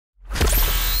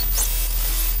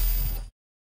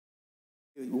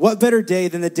What better day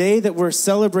than the day that we're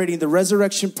celebrating the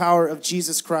resurrection power of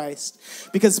Jesus Christ?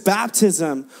 Because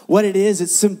baptism, what it is,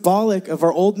 it's symbolic of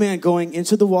our old man going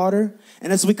into the water.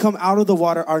 And as we come out of the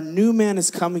water, our new man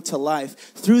is coming to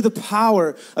life through the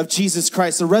power of Jesus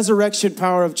Christ, the resurrection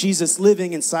power of Jesus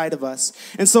living inside of us.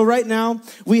 And so right now,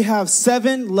 we have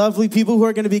 7 lovely people who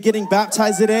are going to be getting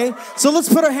baptized today. So let's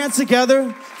put our hands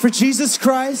together for Jesus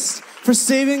Christ, for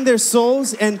saving their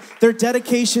souls and their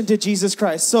dedication to Jesus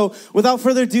Christ. So without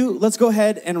further ado, let's go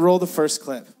ahead and roll the first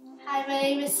clip. Hi, my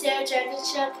name is Sarah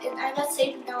Dragichuk, and I got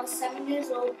saved when I was 7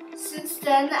 years old. Since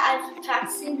then, I've been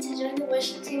practicing to join the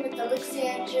worship team with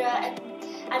Alexandria, and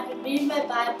I've been reading my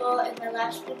Bible, and my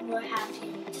life's been more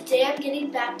happy. Today, I'm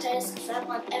getting baptized because I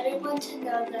want everyone to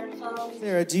know that I'm following.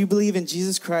 Sarah, do you believe in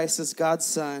Jesus Christ as God's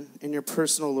Son and your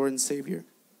personal Lord and Savior?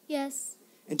 Yes.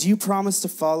 And do you promise to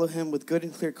follow him with good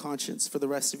and clear conscience for the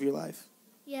rest of your life?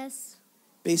 Yes.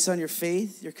 Based on your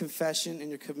faith, your confession, and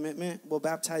your commitment, we'll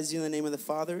baptize you in the name of the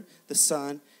Father, the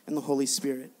Son, and the Holy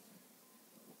Spirit.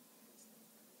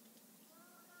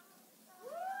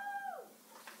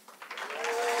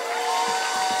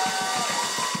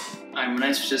 My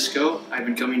name's Francisco. I've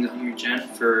been coming to Hungry Gen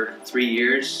for 3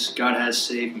 years. God has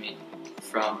saved me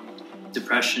from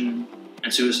depression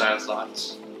and suicidal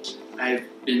thoughts. I've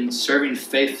been serving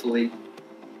faithfully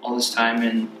all this time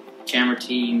in camera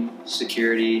team,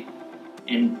 security,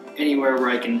 and anywhere where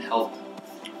I can help.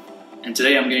 And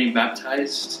today I'm getting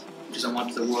baptized because I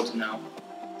want the world to know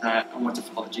that I want to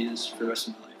follow Jesus for the rest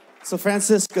of my life. So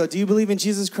Francisco, do you believe in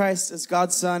Jesus Christ as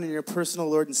God's Son and your personal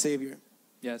Lord and Savior?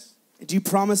 Yes. And do you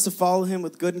promise to follow him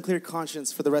with good and clear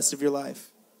conscience for the rest of your life?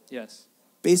 Yes.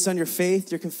 Based on your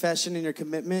faith, your confession, and your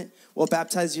commitment, we'll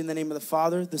baptize you in the name of the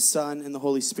Father, the Son, and the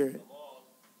Holy Spirit.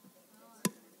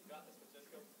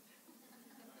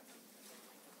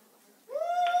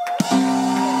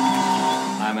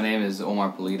 Hi, my name is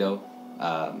Omar Polito.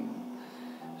 I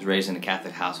was raised in a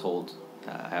Catholic household.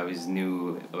 I always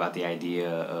knew about the idea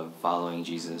of following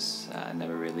Jesus.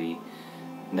 Never really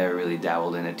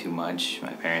dabbled in it too much.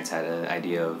 My parents had an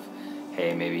idea of,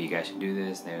 hey, maybe you guys should do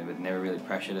this, but never really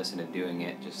pressured us into doing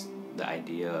it. Just the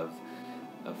idea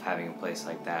of having a place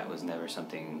like that was never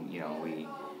something,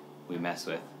 we messed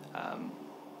with. A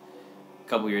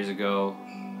couple years ago,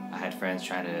 I had friends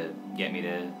trying to get me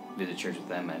to visit church with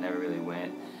them. I never really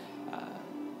went.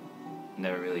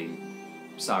 Never really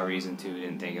saw a reason to.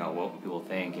 Didn't think, what people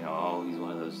think. Oh, he's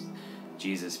one of those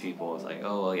Jesus people. It's like,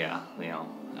 oh, well, yeah,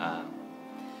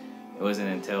 It wasn't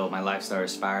until my life started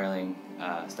spiraling,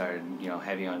 started,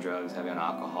 heavy on drugs, heavy on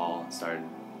alcohol, started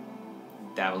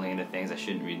dabbling into things I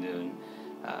shouldn't be doing,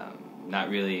 not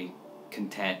really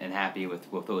content and happy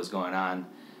with what was going on,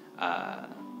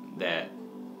 that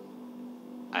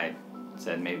I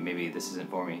said maybe this isn't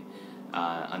for me.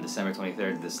 On December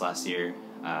 23rd this last year,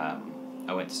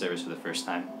 I went to service for the first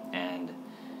time, and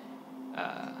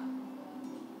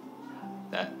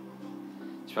that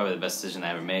is probably the best decision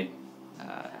I ever made.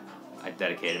 I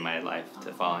dedicated my life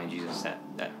to following Jesus at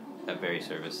that very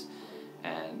service,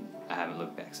 and I haven't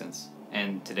looked back since.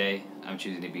 And today, I'm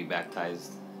choosing to be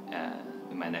baptized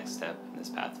in my next step in this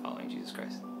path following Jesus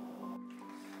Christ.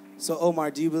 So Omar,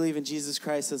 do you believe in Jesus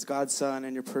Christ as God's Son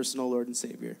and your personal Lord and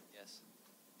Savior? Yes.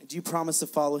 And do you promise to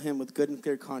follow him with good and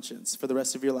clear conscience for the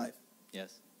rest of your life?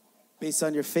 Yes. Based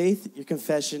on your faith, your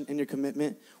confession, and your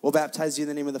commitment, we'll baptize you in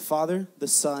the name of the Father, the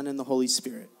Son, and the Holy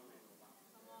Spirit.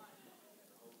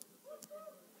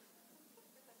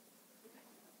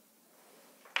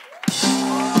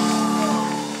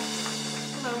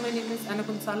 Hello, my name is Ana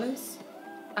Gonzalez.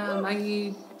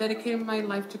 I dedicated my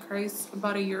life to Christ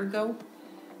about a year ago.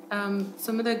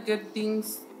 Some of the good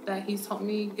things that he's helped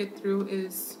me get through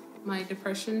is my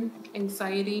depression,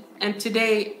 anxiety, and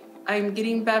today I'm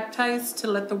getting baptized to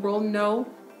let the world know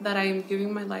that I am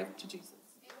giving my life to Jesus.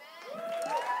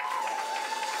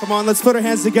 Come on, let's put our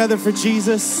hands together for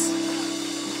Jesus.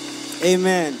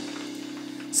 Amen.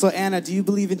 So Anna, do you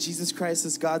believe in Jesus Christ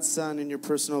as God's Son and your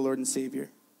personal Lord and Savior?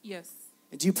 Yes.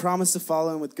 And do you promise to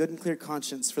follow him with good and clear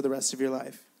conscience for the rest of your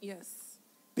life? Yes.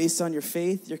 Based on your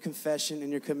faith, your confession,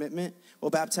 and your commitment,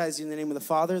 we'll baptize you in the name of the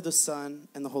Father, the Son,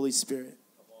 and the Holy Spirit.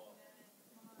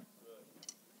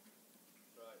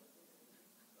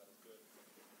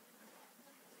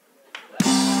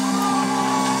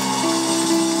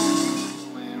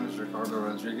 My name is Ricardo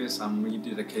Rodriguez. I'm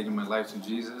rededicating my life to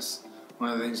Jesus.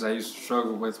 One of the things I used to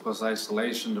struggle with was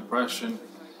isolation, depression,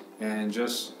 and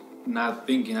just not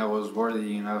thinking I was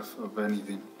worthy enough of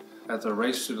anything. At the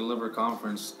Race to Deliver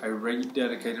conference, I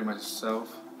rededicated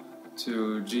myself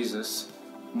to Jesus.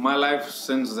 My life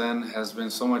since then has been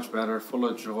so much better, full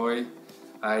of joy.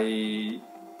 I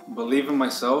believe in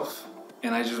myself,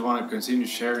 and I just want to continue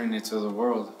sharing it to the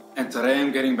world. And today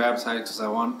I'm getting baptized because I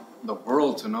want the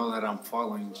world to know that I'm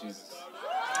following Jesus.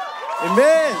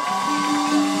 Amen.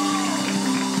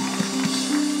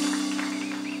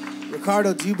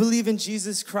 Ricardo, do you believe in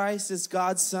Jesus Christ as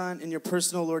God's Son and your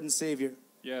personal Lord and Savior?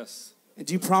 Yes. And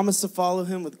do you promise to follow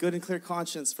him with good and clear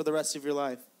conscience for the rest of your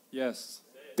life? Yes.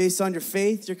 Based on your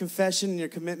faith, your confession, and your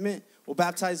commitment, we'll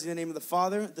baptize you in the name of the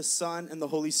Father, the Son, and the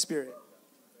Holy Spirit.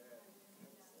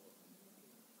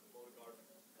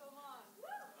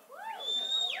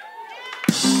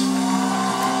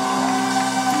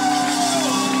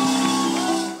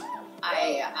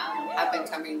 I've been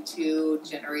coming to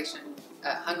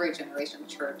Hungry Generation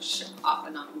Church off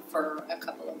and on for a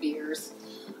couple of years.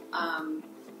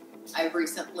 I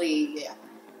recently,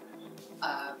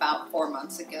 about 4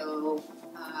 months ago,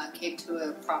 came to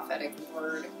a prophetic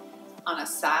word on a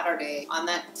Saturday. On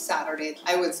that Saturday,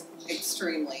 I was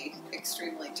extremely,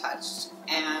 extremely touched.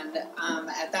 And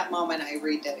at that moment, I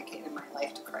rededicated my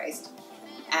life to Christ.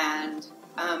 And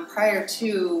prior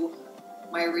to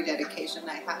my rededication,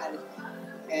 I had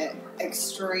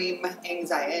extreme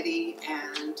anxiety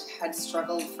and had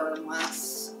struggled for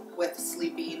months with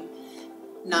sleeping,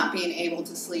 not being able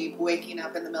to sleep, waking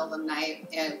up in the middle of the night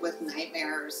with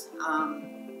nightmares.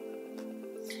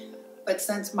 But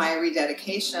since my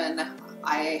rededication,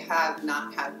 I have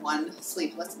not had one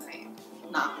sleepless night,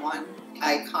 not one.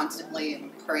 I constantly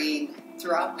am praying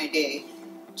throughout my day.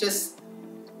 It's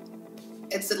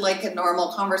like a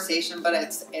normal conversation, but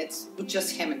it's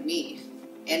just him and me.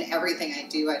 In everything I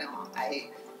do,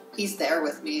 he's there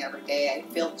with me every day. I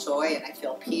feel joy and I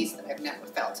feel peace that I've never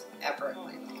felt ever in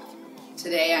my life.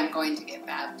 Today I'm going to get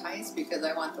baptized because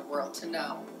I want the world to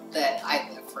know that I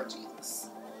live for Jesus.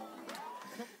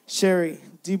 Sherry,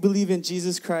 do you believe in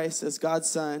Jesus Christ as God's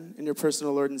Son and your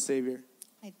personal Lord and Savior?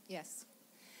 Yes.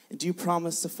 And do you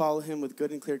promise to follow him with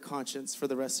good and clear conscience for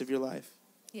the rest of your life?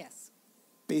 Yes.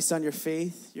 Based on your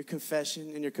faith, your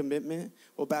confession, and your commitment,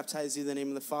 we'll baptize you in the name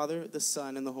of the Father, the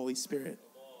Son, and the Holy Spirit.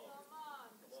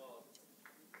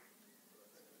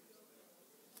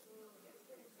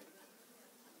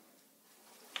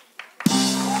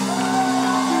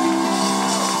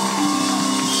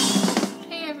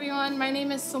 Hey everyone, my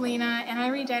name is Selena, and I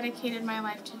rededicated my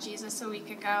life to Jesus a week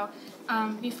ago.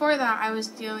 Before that, I was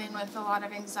dealing with a lot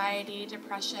of anxiety,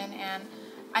 depression, and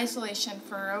isolation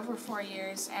for over 4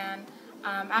 years, and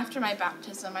after my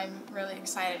baptism, I'm really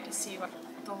excited to see what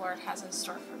the Lord has in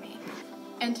store for me.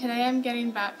 And today I'm getting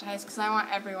baptized because I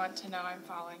want everyone to know I'm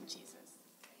following Jesus.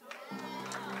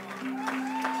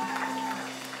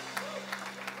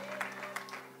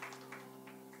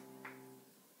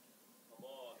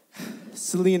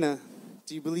 Selena,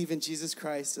 do you believe in Jesus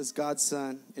Christ as God's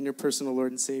Son and your personal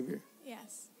Lord and Savior?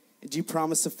 Yes. And do you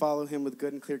promise to follow him with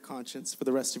good and clear conscience for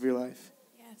the rest of your life?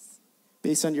 Yes.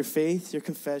 Based on your faith, your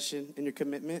confession, and your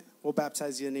commitment, we'll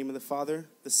baptize you in the name of the Father,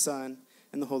 the Son,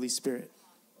 and the Holy Spirit.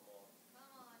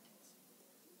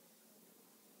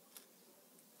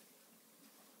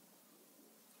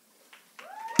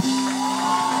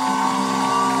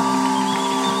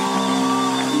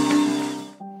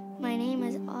 My name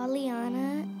is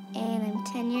Aliana, and I'm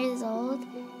 10 years old,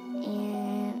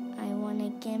 and I want to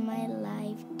give my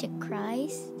life to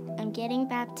Christ. I'm getting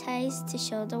baptized to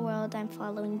show the world I'm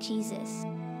following Jesus.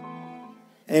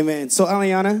 Amen. So,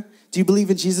 Aliana, do you believe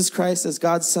in Jesus Christ as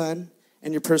God's Son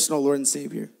and your personal Lord and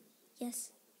Savior?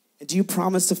 Yes. And do you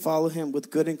promise to follow him with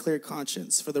good and clear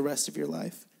conscience for the rest of your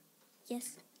life?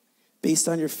 Yes. Based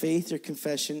on your faith, your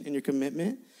confession, and your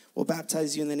commitment, we'll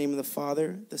baptize you in the name of the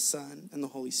Father, the Son, and the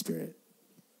Holy Spirit.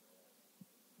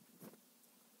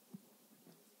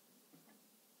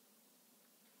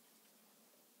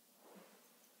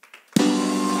 My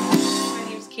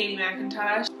name is Katie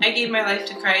McIntosh. I gave my life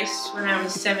to Christ when I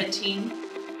was 17.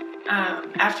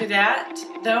 After that,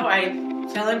 though, I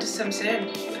fell into some sin,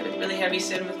 a really heavy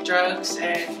sin with drugs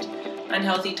and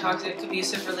unhealthy, toxic,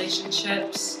 abusive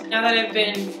relationships. Now that I've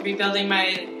been rebuilding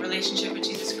my relationship with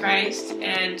Jesus Christ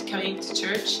and coming to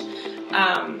church,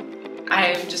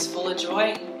 I am just full of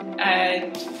joy,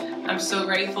 and I'm so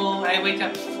grateful. I wake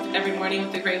up every morning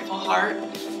with a grateful heart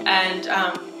and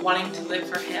wanting to live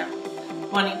for Him,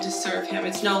 wanting to serve Him.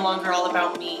 It's no longer all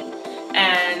about me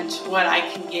and what I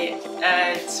can get,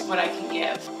 it's what I can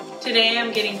give. Today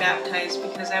I'm getting baptized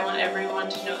because I want everyone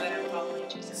to know that I'm following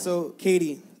Jesus. So,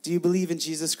 Katie, do you believe in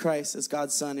Jesus Christ as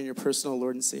God's Son and your personal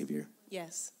Lord and Savior?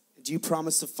 Yes. Do you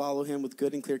promise to follow him with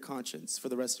good and clear conscience for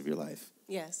the rest of your life?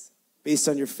 Yes. Based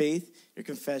on your faith, your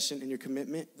confession, and your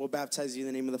commitment, we'll baptize you in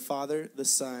the name of the Father, the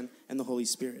Son, and the Holy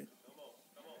Spirit.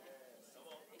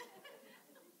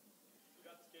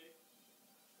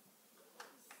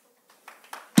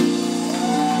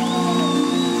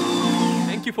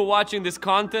 you for watching this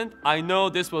content. I know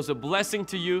this was a blessing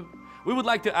to you. We would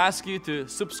like to ask you to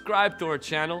subscribe to our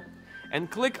channel and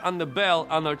click on the bell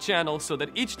on our channel so that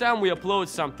each time we upload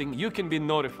something, you can be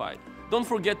notified. Don't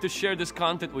forget to share this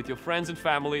content with your friends and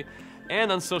family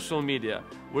and on social media.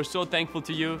 We're so thankful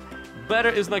to you. Better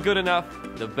is not good enough.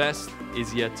 The best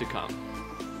is yet to come.